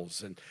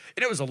couples, and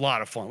it was a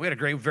lot of fun. We had a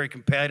great, very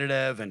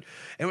competitive, and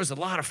it was a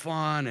lot of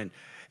fun. And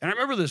I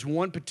remember this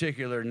one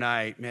particular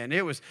night, man,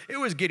 it was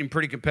getting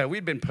pretty competitive.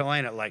 We'd been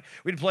playing it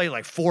we'd play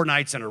like 4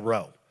 nights in a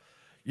row.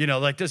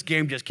 Like this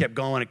game just kept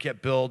going and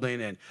kept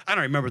building, and I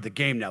don't remember the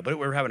game now, but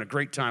we were having a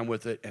great time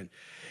with it. And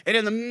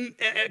in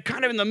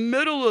the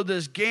middle of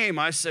this game,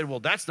 I said, well,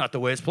 that's not the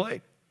way it's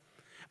played.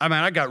 I mean,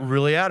 I got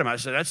really adamant. I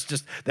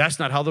said, that's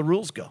not how the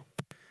rules go.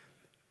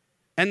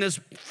 And this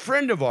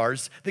friend of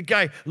ours, the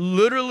guy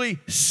literally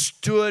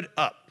stood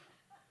up.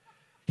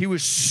 He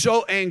was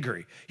so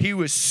angry. He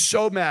was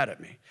so mad at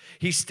me.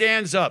 He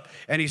stands up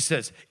and he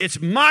says,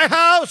 it's my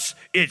house,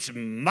 it's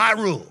my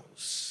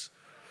rules.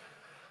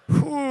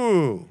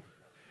 Whew.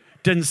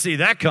 Didn't see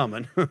that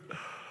coming.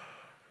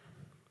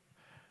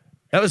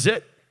 That was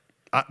it.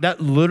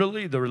 That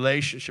literally, the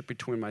relationship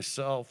between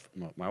myself,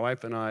 my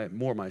wife and I,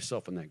 more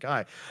myself and that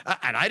guy,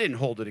 and I didn't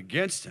hold it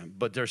against him,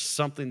 but there's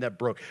something that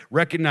broke.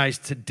 Recognize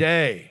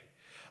today,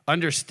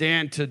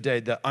 understand today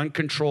that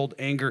uncontrolled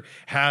anger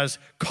has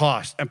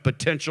cost and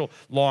potential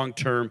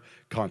long-term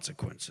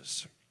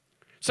consequences.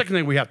 Second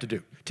thing we have to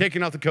do,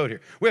 taking out the code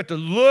here, we have to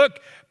look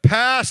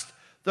past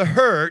the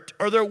hurt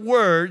or their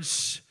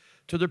words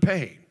to their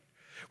pain.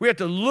 We have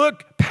to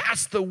look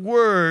past the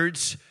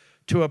words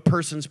to a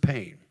person's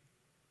pain.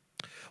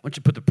 I want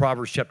you to put the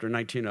Proverbs chapter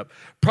 19 up.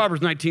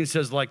 Proverbs 19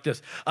 says like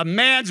this, a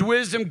man's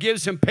wisdom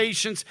gives him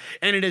patience,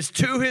 and it is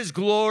to his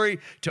glory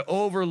to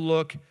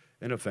overlook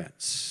an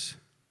offense.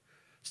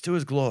 It's to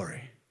his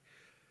glory.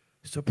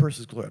 It's to a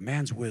person's glory, a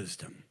man's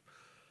wisdom.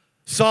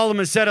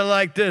 Solomon said it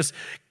like this,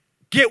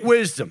 get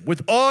wisdom.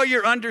 With all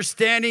your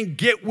understanding,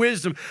 get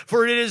wisdom,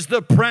 for it is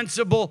the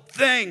principal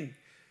thing.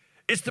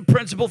 It's the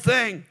principal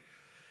thing.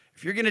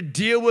 If you're going to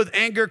deal with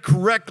anger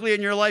correctly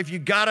in your life, you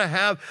got to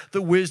have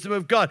the wisdom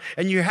of God.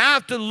 And you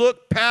have to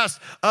look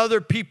past other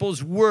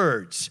people's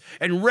words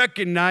and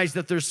recognize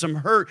that there's some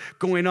hurt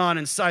going on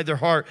inside their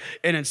heart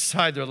and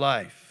inside their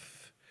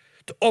life.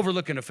 To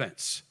overlook an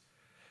offense.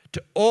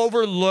 To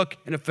overlook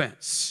an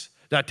offense.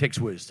 That takes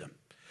wisdom.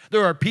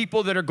 There are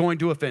people that are going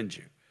to offend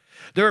you.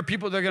 There are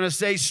people that are going to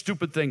say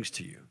stupid things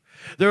to you.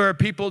 There are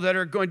people that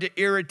are going to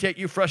irritate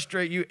you,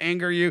 frustrate you,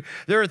 anger you.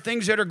 There are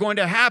things that are going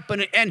to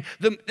happen. And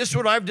this is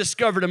what I've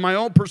discovered in my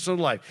own personal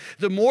life.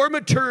 The more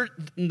mature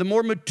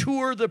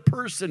the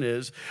person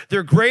is,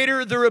 the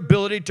greater their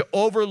ability to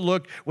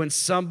overlook when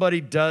somebody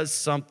does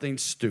something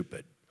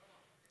stupid.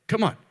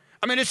 Come on.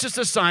 I mean, it's just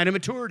a sign of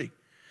maturity.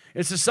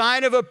 It's a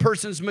sign of a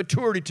person's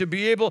maturity to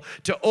be able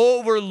to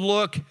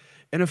overlook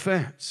an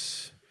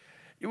offense.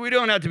 We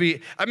don't have to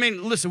be, I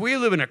mean, listen, we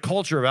live in a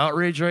culture of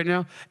outrage right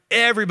now.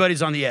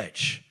 Everybody's on the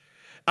edge.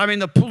 I mean,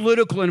 the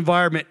political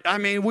environment, I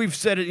mean, we've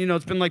said it,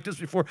 it's been like this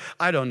before.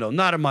 I don't know,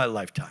 not in my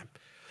lifetime.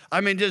 I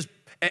mean,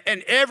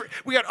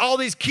 we got all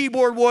these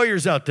keyboard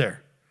warriors out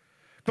there.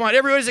 Come on,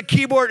 everybody's a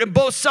keyboard on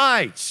both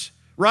sides,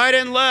 right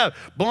and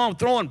left, boom,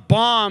 throwing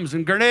bombs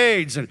and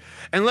grenades. And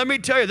let me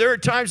tell you, there are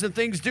times when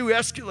things do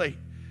escalate.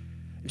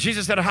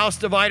 Jesus said, a house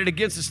divided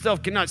against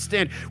itself cannot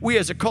stand. We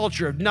as a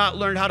culture have not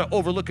learned how to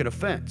overlook an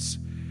offense.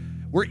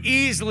 We're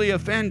easily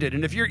offended.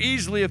 And if you're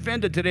easily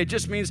offended today, it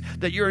just means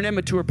that you're an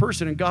immature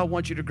person and God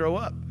wants you to grow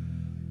up.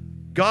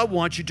 God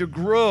wants you to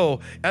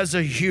grow as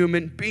a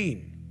human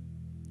being.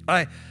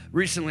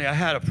 Recently I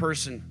had a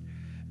person,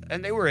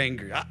 and they were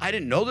angry. I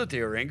didn't know that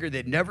they were angry.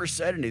 They'd never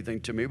said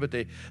anything to me, but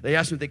they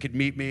asked me if they could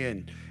meet me,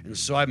 and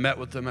so I met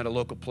with them at a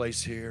local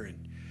place here,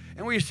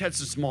 and we just had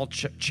some small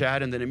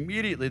chat, and then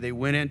immediately they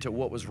went into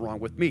what was wrong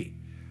with me.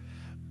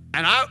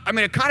 And I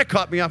mean, it kind of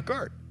caught me off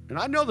guard. And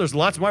I know there's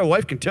lots my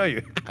wife can tell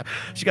you.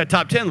 She got a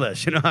top 10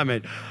 list, I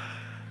mean,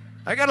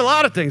 I got a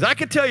lot of things. I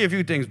could tell you a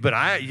few things, but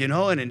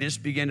and it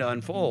just began to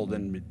unfold.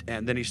 And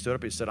then he stood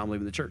up and he said, I'm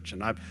leaving the church.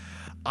 And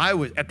I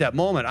was, at that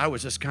moment, I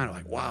was just kind of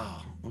like,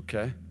 wow,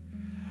 okay.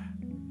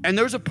 And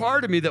there was a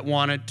part of me that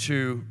wanted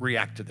to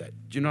react to that.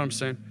 Do you know what I'm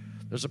saying?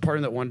 There's a part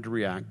of me that wanted to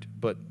react,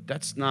 but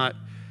that's not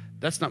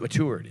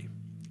maturity.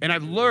 And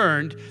I've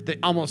learned that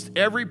almost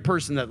every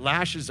person that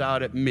lashes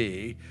out at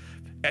me,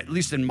 at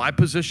least in my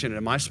position,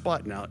 in my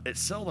spot now, it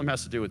seldom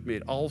has to do with me.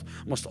 It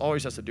almost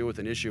always has to do with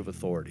an issue of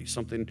authority,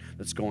 something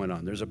that's going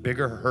on. There's a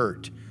bigger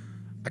hurt.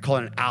 I call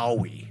it an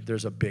owie.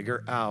 There's a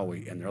bigger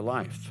owie in their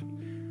life.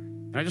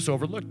 And I just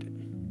overlooked it.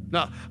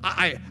 Now,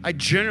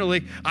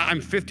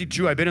 I'm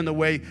 52. I've been in the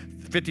way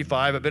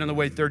 55. I've been in the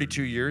way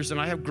 32 years, and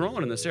I have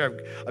grown in this area.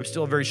 I'm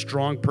still a very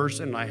strong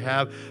person, and I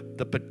have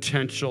the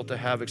potential to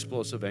have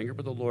explosive anger,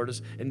 but the Lord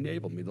has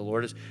enabled me. The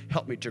Lord has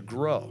helped me to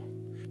grow.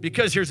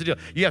 Because here's the deal.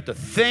 You have to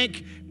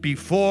think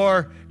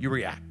before you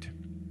react.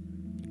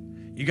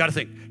 You got to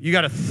think. You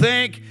got to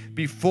think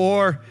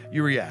before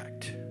you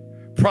react.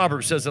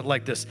 Proverbs says it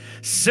like this.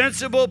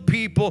 Sensible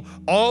people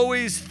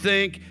always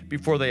think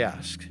before they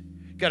ask.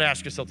 You got to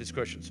ask yourself these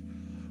questions.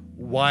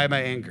 Why am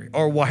I angry?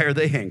 Or why are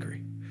they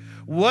angry?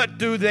 What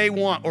do they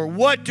want? Or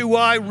what do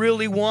I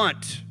really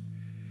want?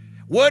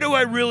 What do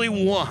I really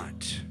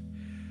want?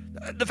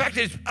 The fact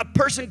is, a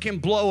person can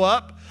blow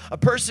up. A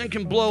person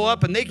can blow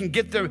up and they can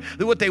get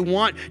what they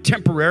want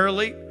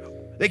temporarily.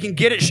 They can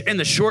get it in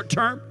the short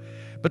term.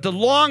 But the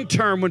long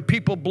term, when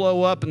people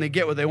blow up and they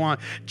get what they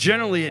want,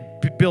 generally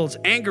it builds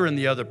anger in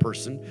the other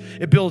person.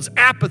 It builds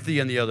apathy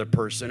in the other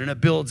person, and it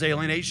builds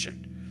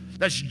alienation.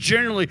 That's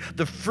generally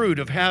the fruit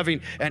of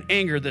having an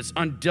anger that's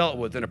undealt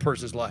with in a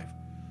person's life.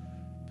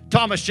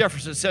 Thomas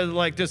Jefferson said it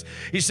like this.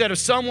 He said, if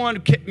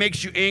someone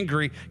makes you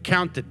angry,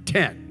 count to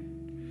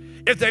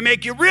 10. If they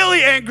make you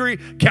really angry,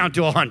 count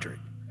to 100.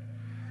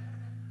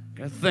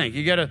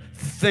 You got to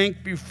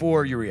think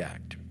before you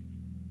react.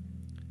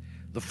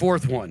 The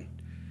fourth one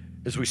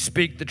is we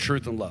speak the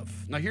truth in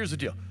love. Now, here's the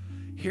deal.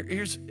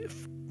 Here's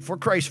for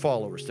Christ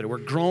followers today. We're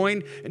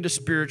growing into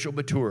spiritual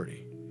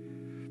maturity.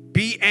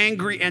 Be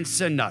angry and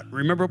sin not.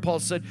 Remember what Paul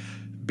said?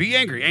 Be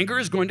angry. Anger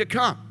is going to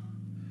come.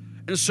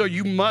 And so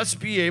you must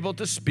be able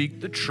to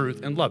speak the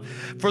truth in love.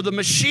 For the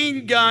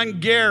machine gun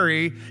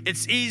Gary,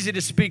 it's easy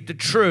to speak the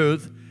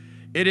truth.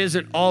 It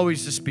isn't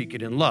always to speak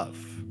it in love,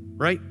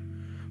 right?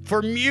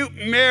 For mute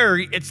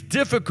Mary, it's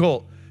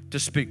difficult to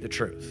speak the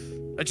truth.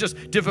 It's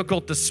just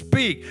difficult to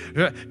speak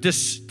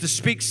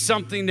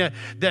something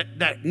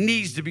that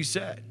needs to be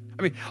said.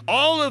 I mean,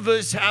 all of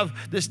us have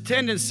this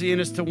tendency in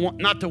us to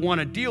not to want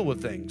to deal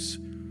with things.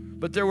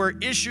 But there were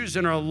issues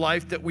in our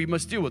life that we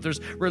must deal with. There's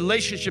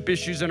relationship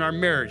issues in our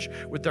marriage,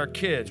 with our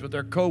kids, with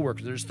our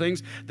coworkers. There's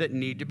things that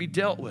need to be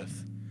dealt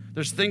with.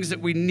 There's things that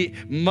we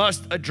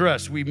must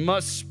address. We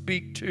must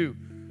speak to.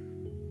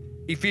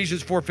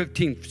 Ephesians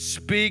 4:15,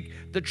 speak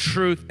the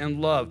truth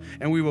in love,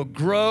 and we will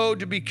grow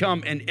to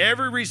become, in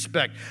every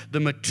respect, the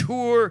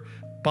mature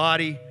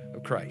body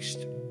of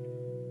Christ.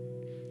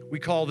 We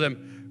call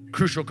them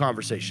crucial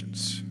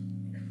conversations.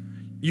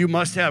 You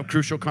must have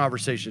crucial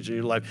conversations in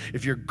your life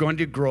if you're going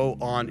to grow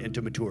on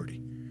into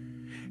maturity.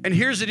 And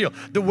here's the deal.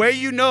 The way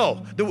you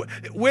know,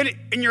 when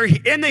you're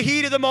in the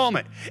heat of the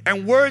moment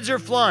and words are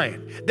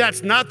flying,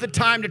 that's not the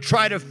time to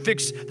try to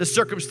fix the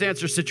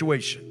circumstance or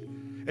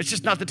situation. It's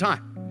just not the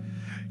time.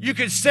 You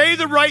can say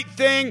the right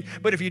thing,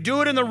 but if you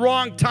do it in the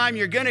wrong time,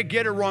 you're going to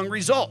get a wrong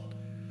result.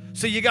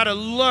 So you got to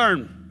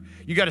learn.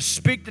 You got to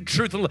speak the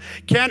truth.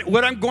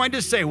 What I'm going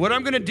to say, what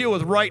I'm going to deal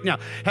with right now,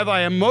 have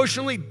I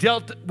emotionally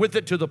dealt with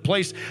it to the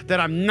place that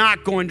I'm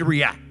not going to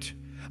react?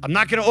 I'm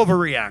not going to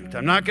overreact.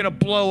 I'm not going to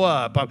blow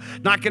up. I'm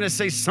not going to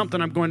say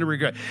something I'm going to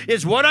regret.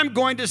 Is what I'm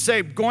going to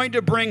say going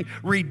to bring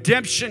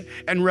redemption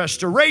and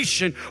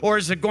restoration, or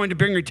is it going to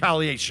bring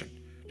retaliation?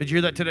 Did you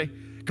hear that today?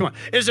 Come on.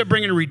 Is it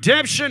bringing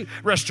redemption,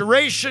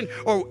 restoration,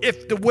 or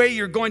if the way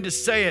you're going to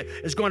say it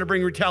is going to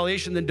bring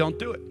retaliation, then don't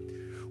do it.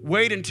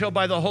 Wait until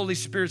by the Holy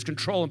Spirit's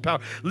control and power.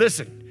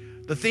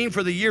 Listen, the theme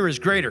for the year is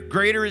greater.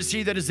 Greater is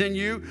he that is in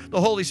you. The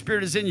Holy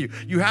Spirit is in you.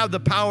 You have the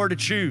power to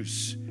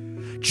choose.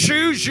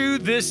 Choose you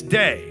this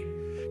day.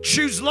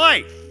 Choose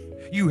life.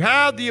 You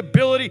have the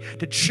ability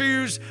to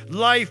choose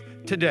life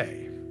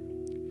today.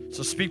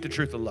 So speak the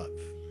truth of love.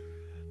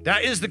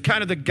 That is the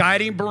kind of the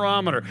guiding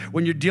barometer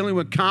when you're dealing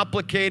with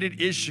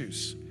complicated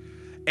issues.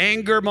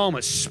 Anger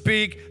moments.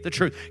 Speak the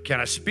truth. Can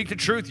I speak the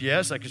truth?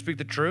 Yes, I can speak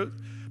the truth.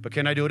 But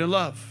can I do it in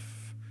love?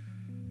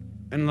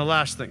 And the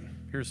last thing,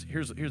 here's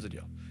the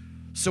deal.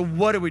 So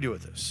what do we do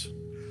with this?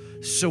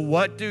 So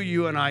what do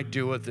you and I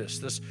do with this?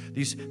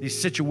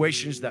 These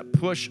situations that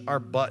push our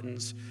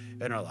buttons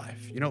in our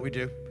life. You know what we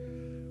do?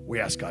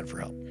 We ask God for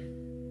help.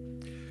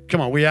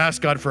 Come on, we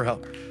ask God for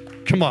help.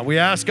 Come on, we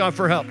ask God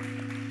for help.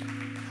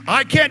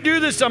 I can't do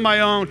this on my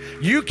own.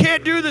 You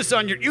can't do this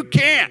on you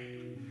can't.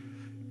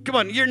 Come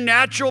on, you're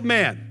natural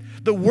man.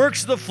 The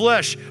works of the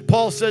flesh,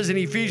 Paul says in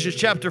Ephesians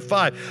chapter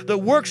 5, the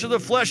works of the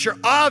flesh are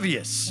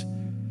obvious.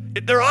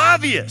 They're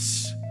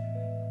obvious.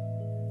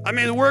 I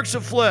mean, the works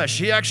of flesh,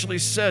 he actually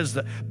says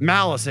that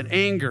malice and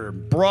anger,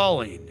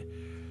 brawling,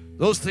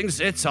 those things,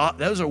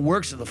 those are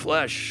works of the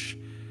flesh.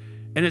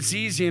 And it's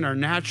easy in our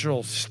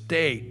natural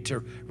state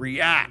to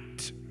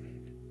react.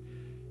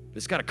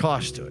 It's got a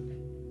cost to it.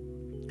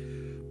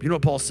 But you know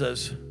what Paul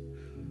says?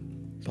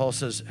 Paul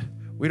says,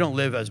 we don't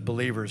live as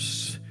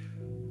believers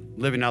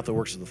living out the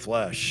works of the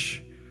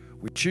flesh.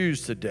 We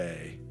choose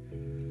today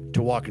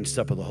to walk in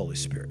step with the Holy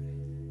Spirit.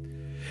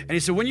 And he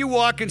said, when you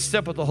walk in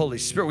step with the Holy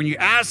Spirit, when you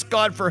ask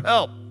God for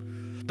help,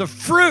 the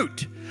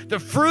fruit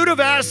of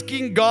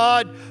asking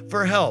God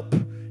for help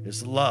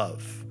is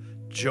love,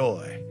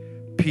 joy,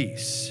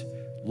 peace,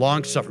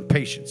 long-suffering,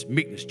 patience,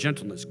 meekness,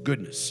 gentleness,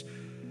 goodness.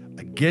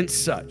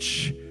 Against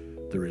such,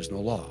 there is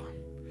no law.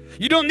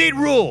 You don't need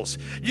rules.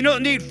 You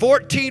don't need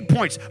 14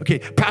 points. Okay,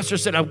 pastor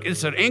said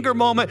it's an anger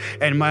moment,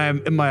 and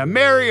am I a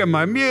Mary? Am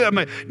I mute?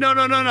 No.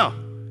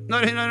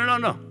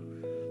 No.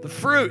 The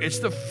fruit, it's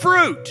the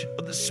fruit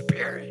of the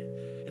Spirit.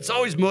 It's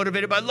always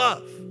motivated by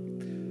love.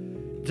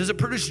 Does it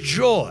produce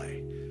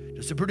joy?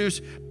 Does it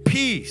produce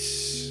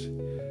peace?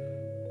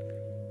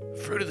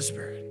 Fruit of the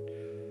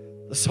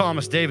Spirit. The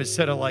psalmist David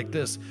said it like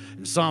this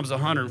in Psalms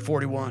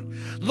 141.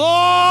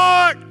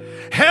 Lord,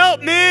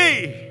 help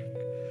me.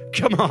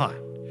 Come on.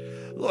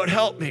 Lord,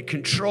 help me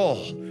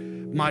control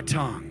my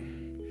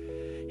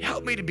tongue.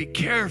 Help me to be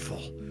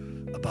careful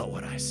about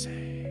what I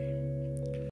say.